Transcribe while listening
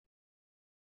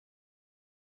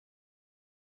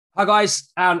Hi guys,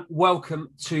 and welcome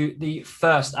to the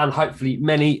first and hopefully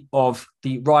many of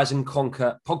the Rise and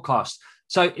Conquer podcast.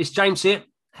 So it's James here,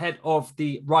 head of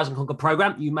the Rise and Conquer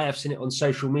program. You may have seen it on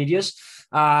social medias.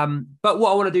 But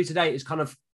what I want to do today is kind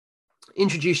of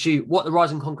introduce you what the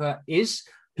Rise and Conquer is,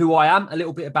 who I am, a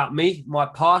little bit about me, my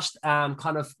past, and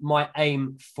kind of my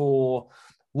aim for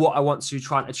what I want to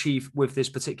try and achieve with this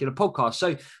particular podcast.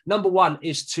 So number one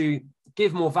is to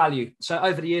give more value. So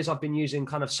over the years, I've been using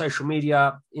kind of social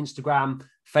media, Instagram,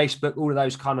 Facebook, all of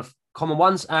those kind of common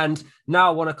ones. And now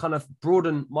I want to kind of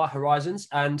broaden my horizons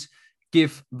and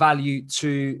give value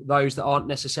to those that aren't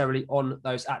necessarily on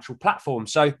those actual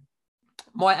platforms. So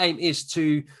my aim is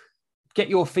to get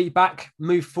your feedback,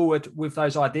 move forward with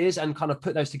those ideas and kind of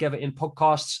put those together in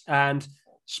podcasts and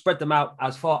spread them out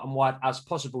as far and wide as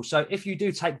possible. So if you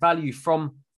do take value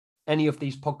from any of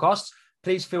these podcasts,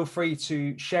 please feel free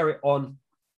to share it on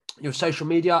your social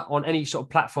media, on any sort of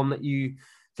platform that you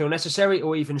feel necessary,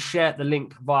 or even share the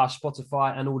link via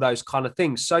Spotify and all those kind of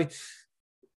things. So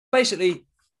basically,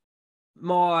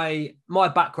 my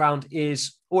background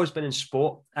is always been in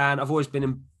sport, and I've always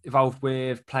been involved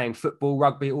with playing football,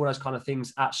 rugby, all those kind of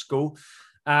things at school.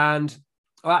 And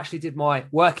I actually did my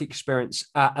work experience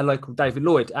at a local David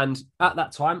Lloyd. And at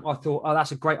that time, I thought, oh,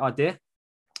 that's a great idea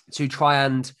to try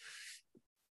and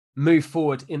move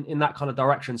forward in that kind of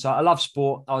direction. So I love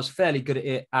sport. I was fairly good at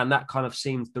it, and that kind of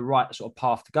seemed the right sort of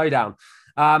path to go down.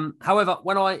 However,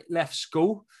 when I left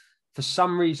school, for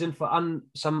some reason,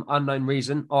 some unknown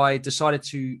reason, I decided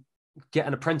to get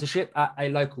an apprenticeship at a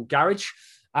local garage.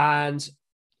 And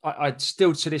I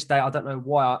still, to this day, I don't know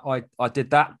why I did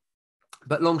that.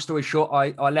 But long story short,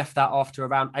 I left that after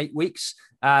around 8 weeks,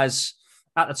 as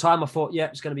at the time I thought, yeah,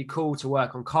 it's going to be cool to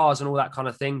work on cars and all that kind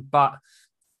of thing. But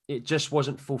it just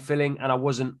wasn't fulfilling, and I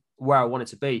wasn't where I wanted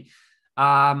to be.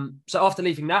 So after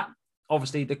leaving that,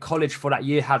 obviously the college for that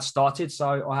year had started.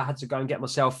 So I had to go and get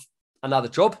myself another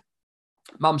job.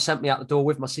 Mum sent me out the door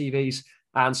with my CVs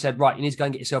and said, right, you need to go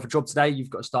and get yourself a job today. You've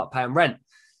got to start paying rent.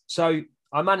 So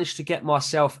I managed to get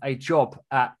myself a job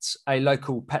at a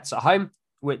local Pets at Home,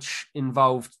 which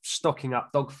involved stocking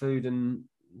up dog food and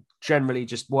generally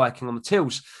just working on the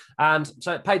tills. And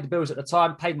so it paid the bills at the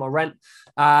time, paid my rent,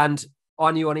 and I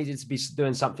knew I needed to be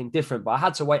doing something different, but I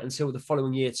had to wait until the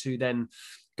following year to then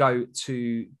go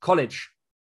to college.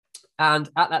 And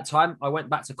at that time, I went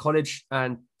back to college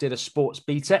and did a sports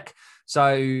BTEC.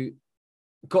 So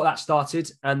got that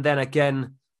started. And then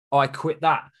again, I quit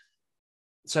that.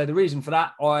 So the reason for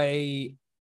that, I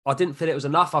didn't feel it was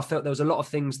enough. I felt there was a lot of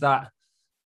things that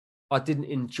I didn't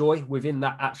enjoy within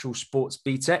that actual sports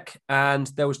BTEC. And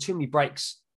there was too many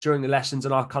breaks during the lessons.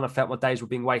 And I kind of felt my days were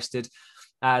being wasted,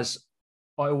 as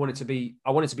I wanted to be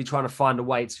trying to find a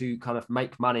way to kind of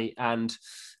make money and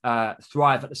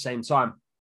thrive at the same time.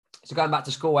 So going back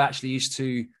to school, I actually used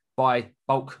to buy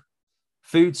bulk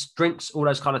foods, drinks, all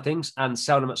those kind of things, and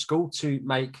sell them at school to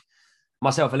make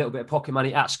myself a little bit of pocket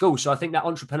money at school. So I think that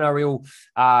entrepreneurial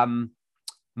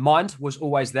mind was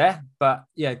always there. But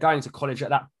yeah, going to college at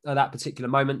that particular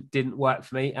moment didn't work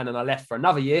for me. And then I left for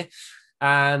another year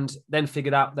and then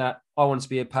figured out that I wanted to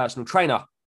be a personal trainer.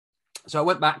 So I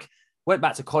went back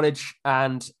to college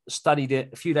and studied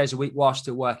it a few days a week while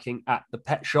still working at the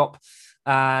pet shop.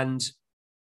 And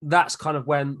that's kind of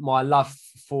when my love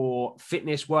for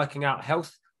fitness, working out,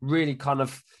 health really kind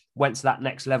of went to that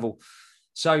next level.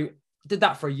 So did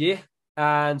that for a year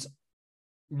and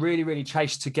really, really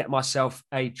chased to get myself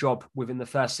a job within the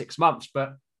first 6 months.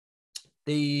 But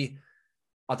I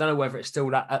don't know whether it's still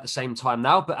that at the same time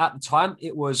now, but at the time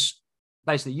it was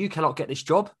basically, you cannot get this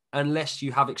job unless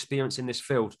you have experience in this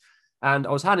field. And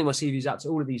I was handing my CVs out to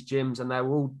all of these gyms, and they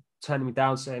were all turning me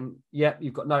down, saying, "Yep,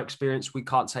 you've got no experience. We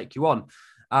can't take you on."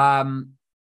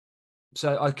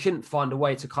 So I couldn't find a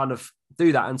way to kind of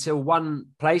do that until one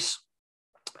place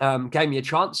gave me a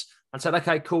chance and said,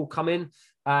 "Okay, cool, come in."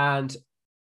 And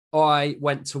I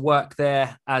went to work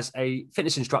there as a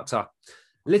fitness instructor.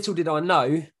 Little did I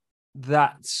know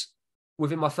that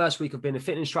within my first week of being a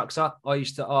fitness instructor, I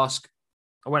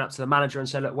went up to the manager and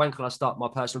said, "Look, when can I start my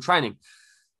personal training?"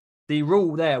 The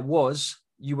rule there was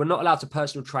you were not allowed to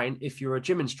personal train if you're a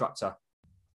gym instructor.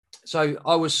 So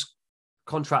I was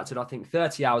contracted, I think,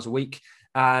 30 hours a week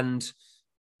and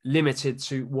limited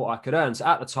to what I could earn. So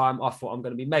at the time, I thought I'm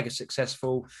going to be mega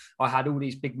successful. I had all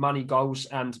these big money goals,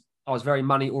 and I was very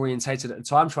money orientated at the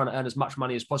time, trying to earn as much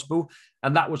money as possible.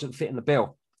 And that wasn't fitting the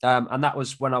bill. And that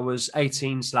was when I was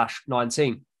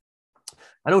 18/19.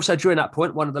 And also during that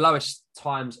point, one of the lowest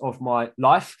times of my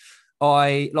life,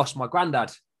 I lost my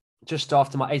granddad just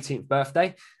after my 18th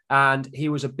birthday. And he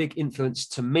was a big influence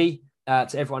to me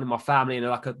to everyone in my family, and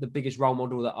the biggest role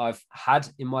model that I've had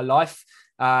in my life.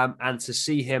 And to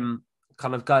see him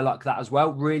kind of go like that as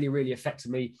well really, really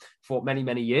affected me for many,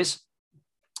 many years.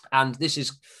 And this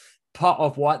is part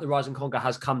of why the Rise and Conquer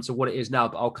has come to what it is now,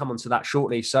 but I'll come on to that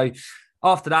shortly. So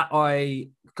after that, I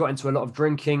got into a lot of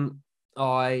drinking.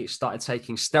 I started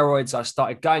taking steroids. I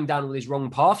started going down all these wrong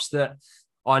paths that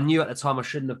I knew at the time I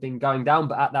shouldn't have been going down.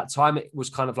 But at that time, it was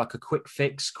kind of like a quick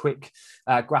fix, quick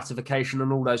gratification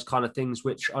and all those kind of things,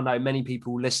 which I know many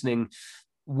people listening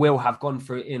will have gone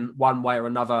through in one way or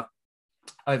another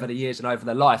over the years and over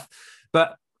their life.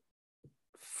 But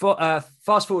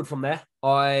fast forward from there,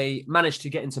 I managed to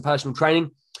get into personal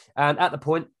training. And at the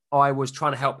point, I was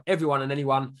trying to help everyone and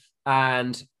anyone.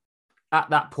 And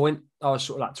at that point, I was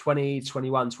sort of like 20,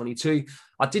 21, 22.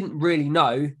 I didn't really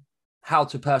know how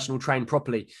to personal train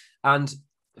properly. And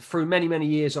through many, many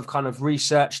years of kind of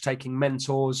research, taking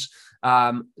mentors,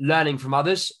 learning from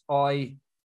others, I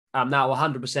am now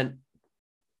 100%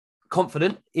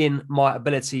 confident in my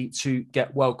ability to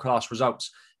get world-class results.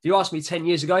 If you asked me 10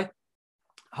 years ago,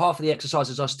 half of the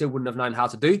exercises I still wouldn't have known how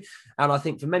to do. And I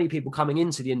think for many people coming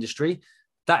into the industry,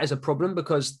 that is a problem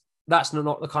because that's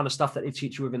not the kind of stuff that they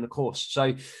teach you within the course.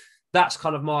 So that's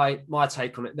kind of my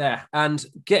take on it there. And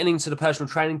getting into the personal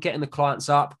training, getting the clients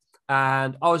up,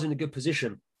 and I was in a good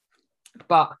position.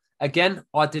 But again,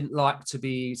 I didn't like to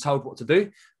be told what to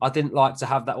do. I didn't like to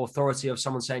have that authority of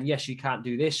someone saying, yes, you can't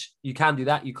do this, you can do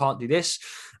that, you can't do this.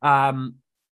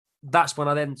 That's when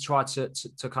I then tried to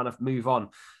kind of move on.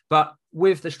 But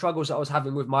with the struggles that I was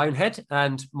having with my own head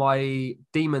and my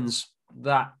demons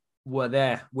that were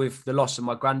there with the loss of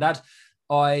my granddad,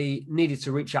 I needed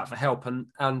to reach out for help. And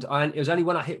it was only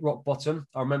when I hit rock bottom,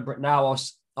 I remember it now,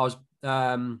 I was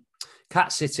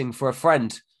cat sitting for a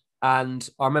friend. And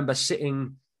I remember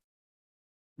sitting,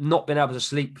 not being able to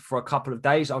sleep for a couple of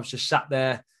days. I was just sat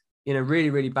there in a really,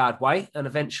 really bad way. And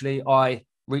eventually I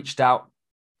reached out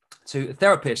to a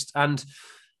therapist. And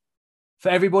for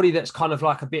everybody that's kind of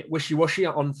like a bit wishy-washy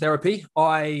on therapy,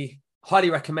 I highly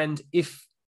recommend, if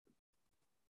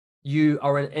you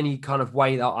are in any kind of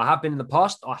way that I have been in the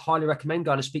past, I highly recommend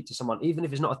going to speak to someone. Even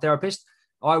if it's not a therapist,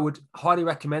 I would highly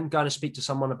recommend going to speak to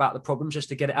someone about the problem just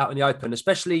to get it out in the open,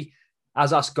 especially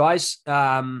as us guys.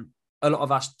 A lot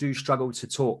of us do struggle to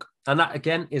talk. And that,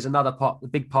 again, is another part, the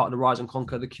big part of the Rise and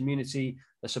Conquer, the community,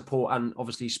 the support, and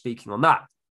obviously speaking on that.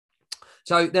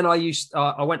 So then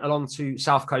I went along to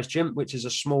South Coast Gym, which is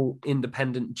a small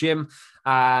independent gym.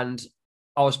 And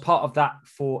I was part of that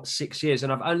for 6 years.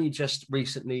 And I've only just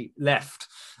recently left,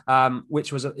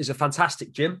 which is a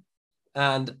fantastic gym.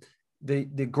 And the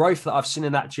growth that I've seen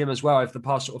in that gym as well over the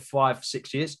past sort of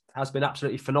 5-6 years has been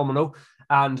absolutely phenomenal.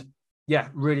 And yeah,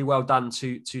 really well done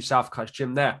to South Coast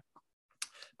Gym there.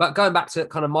 But going back to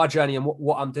kind of my journey and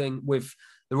what I'm doing with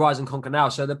the Rise and Conquer now.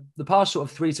 So the past sort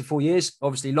of 3 to 4 years,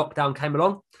 obviously lockdown came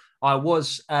along. I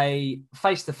was a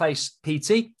face-to-face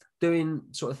PT doing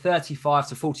sort of 35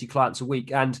 to 40 clients a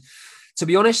week. And to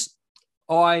be honest,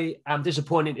 I am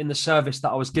disappointed in the service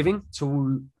that I was giving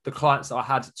to the clients that I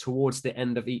had towards the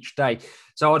end of each day.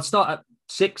 So I'd start at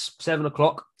 6, 7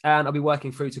 o'clock and I'll be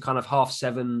working through to kind of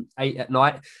 7:30, 8 at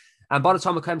night. And by the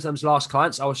time I came to those last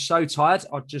clients, I was so tired.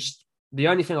 The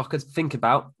only thing I could think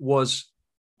about was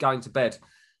going to bed.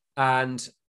 And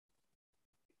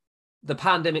the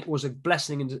pandemic was a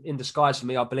blessing in disguise for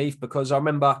me, I believe, because I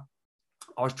remember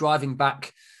I was driving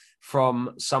back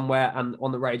from somewhere and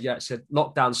on the radio it said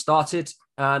lockdown started,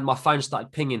 and my phone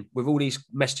started pinging with all these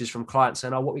messages from clients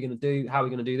saying, oh, what are we going to do? How are we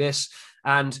going to do this?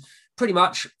 And pretty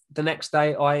much the next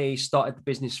day I started the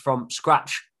business from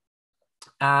scratch.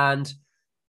 And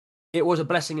it was a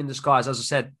blessing in disguise, as I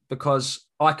said, because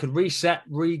I could reset,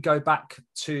 go back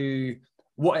to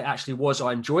what it actually was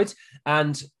I enjoyed.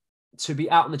 And to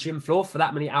be out on the gym floor for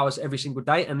that many hours every single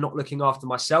day and not looking after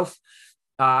myself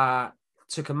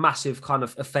took a massive kind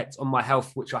of effect on my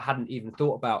health, which I hadn't even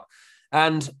thought about.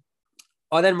 And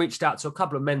I then reached out to a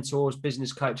couple of mentors,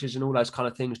 business coaches, and all those kind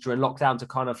of things during lockdown to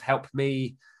kind of help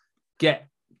me get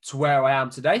to where I am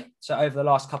today. So over the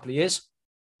last couple of years.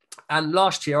 And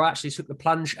last year, I actually took the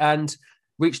plunge and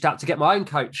reached out to get my own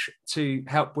coach to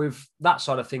help with that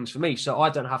side of things for me. So I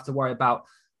don't have to worry about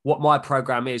what my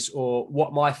program is or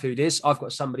what my food is. I've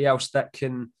got somebody else that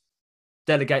can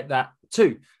delegate that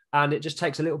too. And it just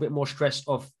takes a little bit more stress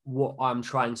off what I'm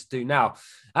trying to do now.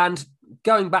 And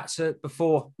going back to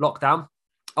before lockdown,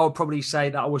 I would probably say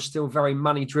that I was still very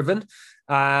money driven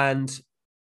and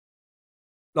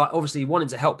like obviously wanting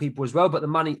to help people as well. But the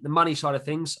money side of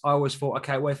things, I always thought,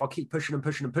 okay, well, if I keep pushing and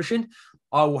pushing and pushing,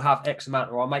 I will have X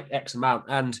amount or I'll make X amount.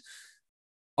 And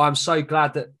I'm so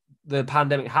glad that the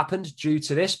pandemic happened due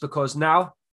to this, because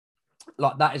now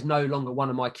like that is no longer one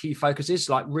of my key focuses.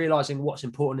 Like realizing what's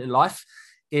important in life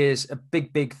is a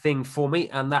big, big thing for me.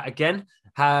 And that again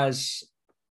has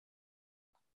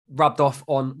rubbed off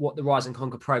on what the Rise and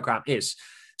Conquer program is.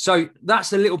 So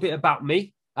that's a little bit about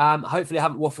me. Hopefully I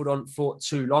haven't waffled on for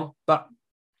too long, but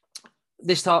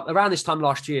around this time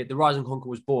last year, the Rise and Conquer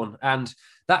was born. And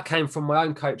that came from my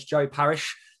own coach, Joe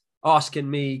Parrish, asking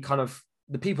me kind of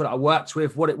the people that I worked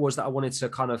with, what it was that I wanted to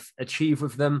kind of achieve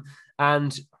with them.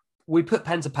 And we put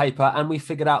pen to paper and we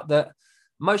figured out that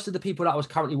most of the people that I was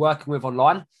currently working with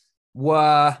online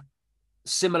were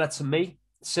similar to me,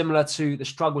 similar to the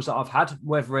struggles that I've had,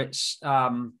 whether it's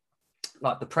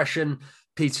like depression,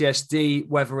 PTSD,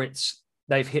 whether it's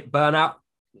they've hit burnout,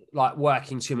 like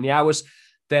working too many hours.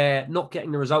 They're not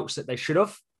getting the results that they should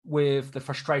have, with the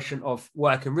frustration of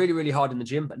working really, really hard in the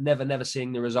gym, but never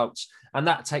seeing the results. And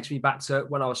that takes me back to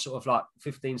when I was sort of like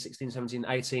 15, 16, 17,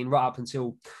 18, right up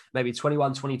until maybe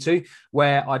 21, 22,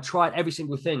 where I tried every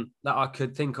single thing that I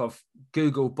could think of: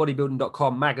 Google,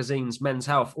 bodybuilding.com, magazines, Men's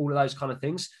Health, all of those kind of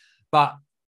things. But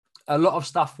a lot of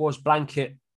stuff was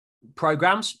blanket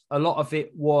programs. A lot of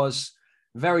it was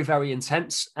very, very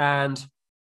intense. And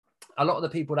a lot of the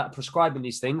people that are prescribing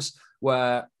these things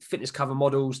were fitness cover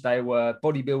models, they were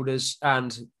bodybuilders,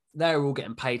 and they're all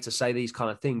getting paid to say these kind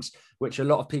of things, which a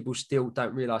lot of people still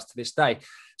don't realize to this day.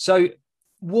 So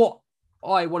what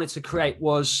I wanted to create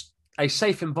was a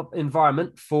safe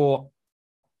environment for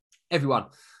everyone.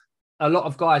 A lot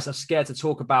of guys are scared to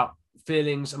talk about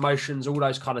feelings, emotions, all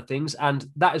those kind of things. And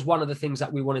that is one of the things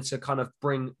that we wanted to kind of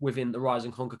bring within the Rise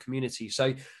and Conquer community.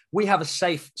 So we have a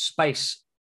safe space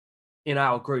in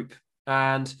our group.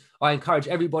 And I encourage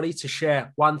everybody to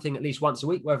share one thing at least once a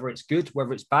week, whether it's good,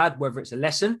 whether it's bad, whether it's a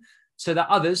lesson, so that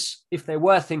others, if they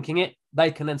were thinking it,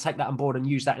 they can then take that on board and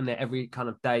use that in their every kind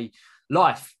of day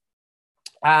life.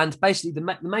 And basically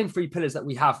the main three pillars that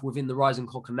we have within the Rise and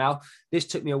Conquer now, this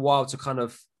took me a while to kind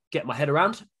of get my head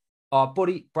around, are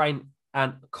body, brain,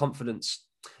 and confidence.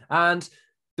 And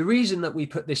the reason that we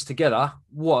put this together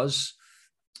was,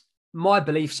 my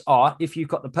beliefs are, if you've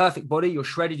got the perfect body, you're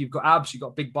shredded, you've got abs, you've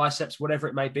got big biceps, whatever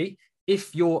it may be,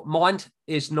 if your mind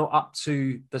is not up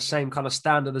to the same kind of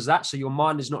standard as that, so your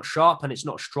mind is not sharp and it's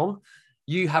not strong,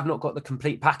 you have not got the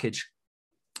complete package.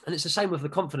 And it's the same with the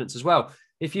confidence as well.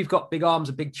 If you've got big arms,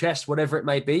 a big chest, whatever it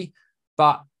may be,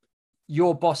 but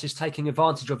your boss is taking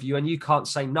advantage of you and you can't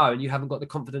say no, and you haven't got the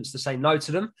confidence to say no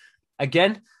to them,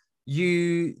 again,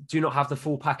 you do not have the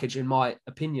full package, in my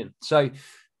opinion. So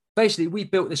basically, we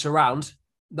built this around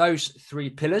those three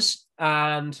pillars,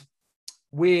 and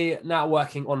we're now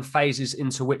working on phases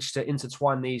into which to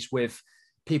intertwine these with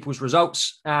people's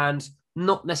results, and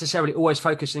not necessarily always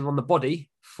focusing on the body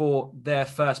for their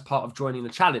first part of joining the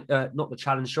challenge,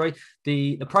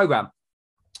 the program.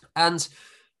 And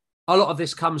a lot of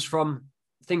this comes from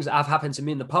things that have happened to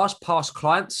me in the past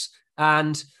clients.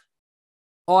 And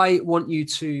I want you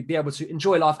to be able to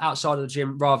enjoy life outside of the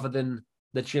gym rather than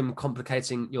the gym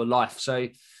complicating your life. So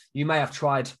you may have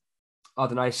tried,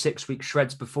 6-week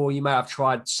shreds before. You may have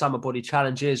tried summer body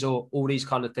challenges or all these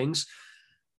kind of things.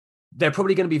 They're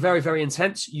probably going to be very, very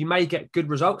intense. You may get good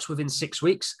results within 6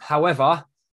 weeks. However,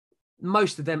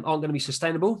 most of them aren't going to be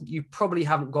sustainable. You probably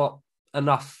haven't got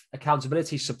enough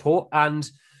accountability support, and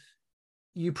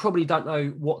you probably don't know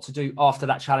what to do after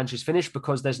that challenge is finished,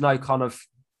 because there's no kind of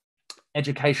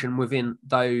education within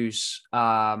those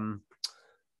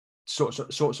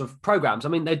sorts of programs. I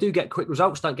mean, they do get quick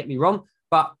results, don't get me wrong,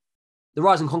 but the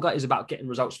Rise and Conquer is about getting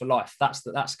results for life. That's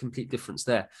a complete difference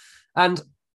there. And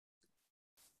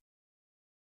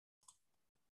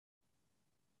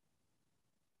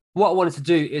what I wanted to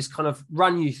do is kind of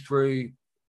run you through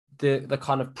the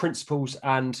kind of principles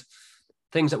and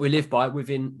things that we live by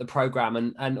within the program.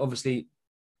 And obviously,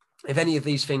 if any of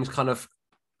these things kind of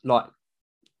like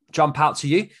jump out to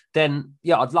you, then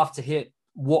yeah, I'd love to hear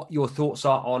what your thoughts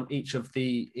are on each of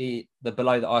the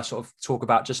below that I sort of talk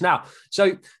about just now.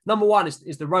 So number one is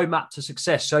the roadmap to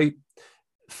success. So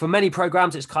for many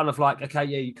programs, it's kind of like, okay,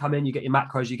 yeah, you come in, you get your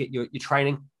macros, you get your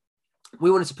training. We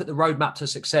wanted to put the roadmap to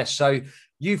success. So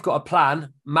you've got a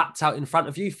plan mapped out in front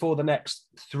of you for the next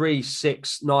 3,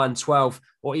 6, 9, 12,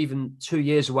 or even 2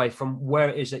 years away from where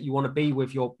it is that you want to be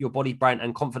with your body, brain,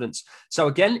 and confidence. So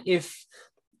again, if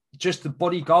just the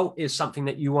body goal is something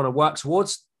that you want to work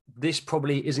towards, this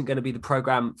probably isn't going to be the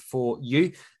program for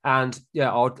you. And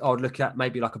yeah, I'll look at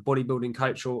maybe like a bodybuilding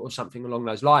coach or something along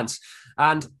those lines.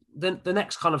 And then the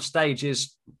next kind of stage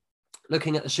is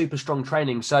looking at the super strong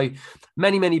training. So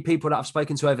many people that I've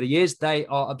spoken to over the years, they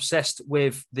are obsessed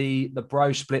with the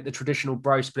bro split, the traditional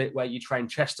bro split, where you train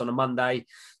chest on a Monday,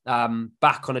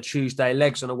 back on a Tuesday,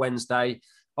 legs on a Wednesday,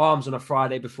 arms on a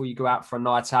Friday before you go out for a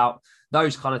night out,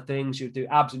 those kind of things. You'll do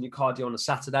abs and your cardio on a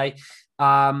Saturday.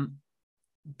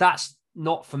 That's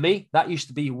not for me. That used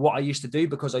to be what I used to do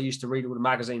because I used to read all the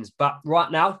magazines. But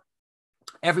right now,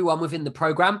 everyone within the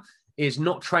program is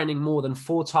not training more than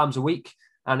 4 times a week,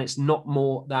 and it's not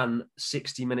more than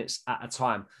 60 minutes at a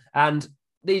time. And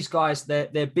these guys,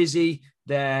 they're busy.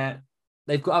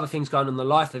 They've got other things going on in their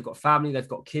life. They've got family, they've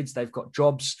got kids, they've got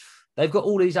jobs. They've got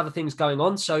all these other things going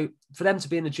on. So for them to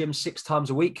be in the gym 6 times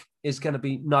a week is going to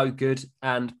be no good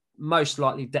and most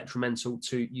likely detrimental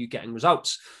to you getting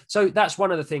results. So that's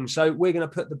one of the things. So we're going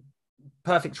to put the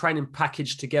perfect training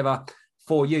package together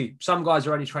for you. Some guys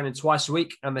are only training twice a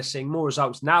week and they're seeing more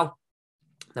results now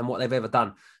than what they've ever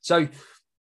done. So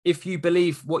if you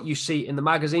believe what you see in the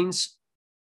magazines,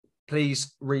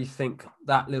 please rethink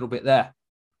that little bit there.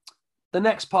 The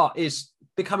next part is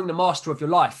becoming the master of your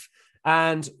life.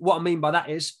 And what I mean by that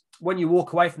is when you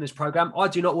walk away from this program, I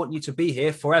do not want you to be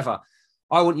here forever.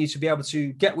 I want you to be able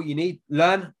to get what you need,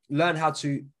 learn how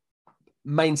to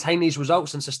maintain these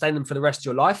results and sustain them for the rest of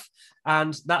your life.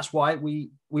 And that's why we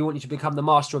want you to become the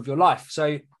master of your life.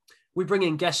 So we bring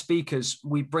in guest speakers.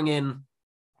 We bring in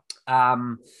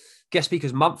guest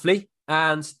speakers monthly,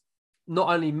 and not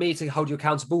only me to hold you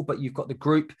accountable, but you've got the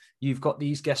group, you've got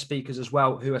these guest speakers as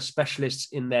well who are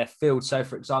specialists in their field. So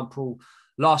for example,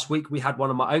 last week we had one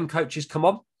of my own coaches come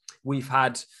on. We've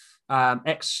had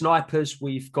ex-snipers,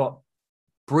 we've got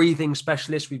breathing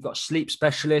specialists, we've got sleep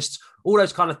specialists, all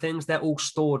those kind of things. They're all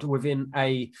stored within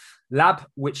a lab,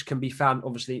 which can be found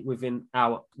obviously within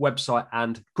our website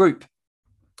and group.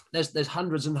 There's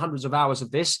hundreds and hundreds of hours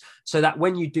of this, so that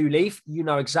when you do leave, you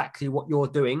know exactly what you're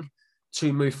doing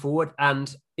to move forward,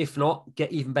 and if not,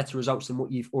 get even better results than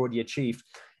what you've already achieved.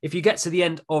 If you get to the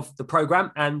end of the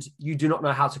program and you do not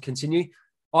know how to continue,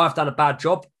 I've done a bad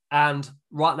job. And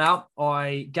right now,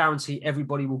 I guarantee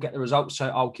everybody will get the results. So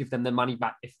I'll give them their money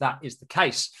back if that is the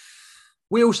case.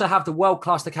 We also have the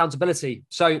world-class accountability.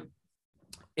 So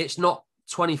it's not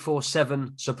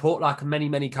 24/7 support like many,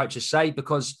 many coaches say,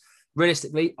 because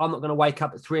realistically, I'm not going to wake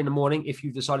up at 3 a.m. if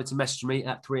you've decided to message me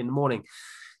at 3 a.m.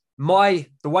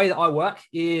 The way that I work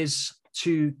is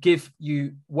to give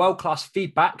you world-class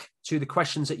feedback to the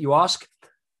questions that you ask,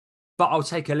 but I'll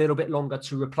take a little bit longer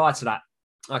to reply to that.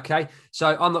 Okay.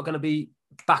 So I'm not going to be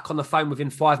back on the phone within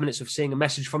 5 minutes of seeing a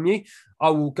message from you. I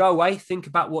will go away, think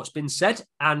about what's been said,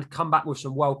 and come back with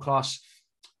some world-class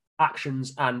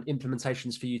actions and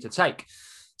implementations for you to take.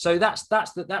 So that's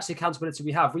the accountability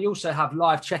we have. We also have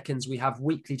live check-ins. We have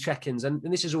weekly check-ins. And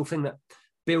this is all thing that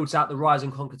builds out the Rise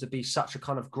and Conquer to be such a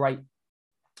kind of great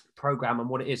program. And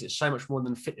what it is, it's so much more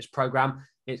than a fitness program.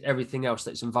 It's everything else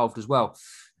that's involved as well.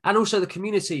 And also the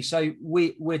community. So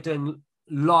we're doing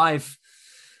live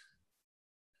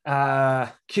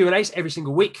Q&As every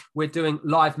single week. We're doing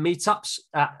live meetups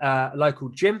at a local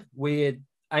gym. We're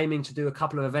aiming to do a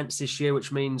couple of events this year,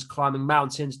 which means climbing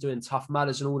mountains, doing Tough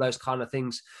Mudders and all those kind of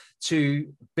things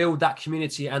to build that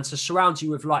community and to surround you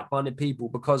with like-minded people,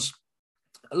 because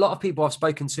a lot of people I've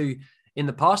spoken to in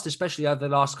the past, especially over the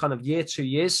last kind of year, 2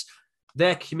 years,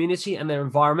 their community and their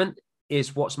environment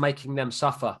is what's making them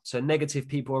suffer. So negative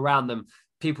people around them,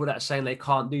 people that are saying they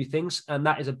can't do things. And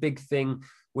that is a big thing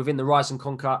within the Rise and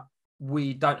Conquer.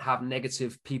 We don't have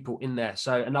negative people in there.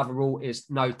 So another rule is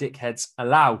no dickheads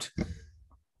allowed.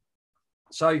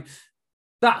 So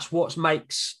that's what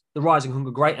makes the Rise and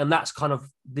Conquer great. And that's kind of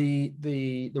the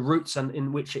roots and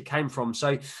in which it came from.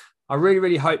 So I really,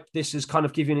 really hope this is kind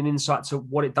of giving an insight to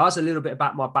what it does, a little bit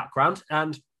about my background.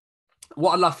 And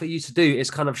what I'd love for you to do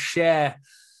is kind of share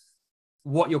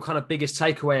what your kind of biggest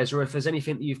takeaway is, or if there's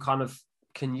anything that you've kind of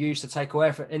can use to take away,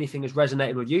 if anything has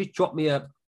resonated with you, drop me a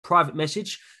private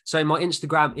message. So my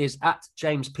Instagram is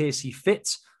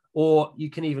 @JamesPiercyFit, or you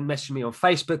can even message me on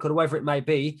Facebook or whatever it may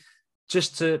be,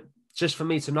 just for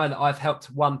me to know that I've helped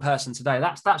one person today.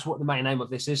 That's what the main aim of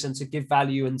this is, and to give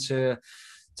value and to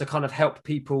kind of help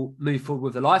people move forward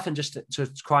with their life, and just to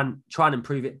try and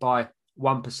improve it by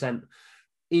 1%,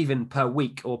 even per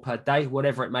week or per day,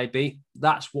 whatever it may be.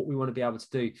 That's what we want to be able to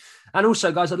do. And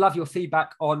also, guys, I'd love your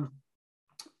feedback on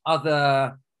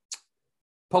other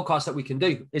podcasts that we can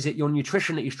do. Is it your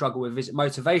nutrition that you struggle with? Is it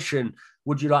motivation?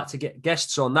 Would you like to get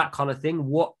guests on, that kind of thing?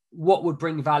 What would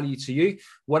bring value to you?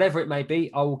 Whatever it may be,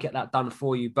 I will get that done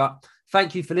for you. But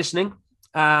thank you for listening.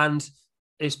 And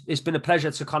it's been a pleasure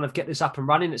to kind of get this up and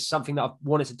running. It's something that I've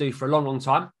wanted to do for a long, long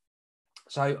time.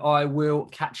 So I will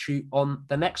catch you on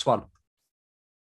the next one.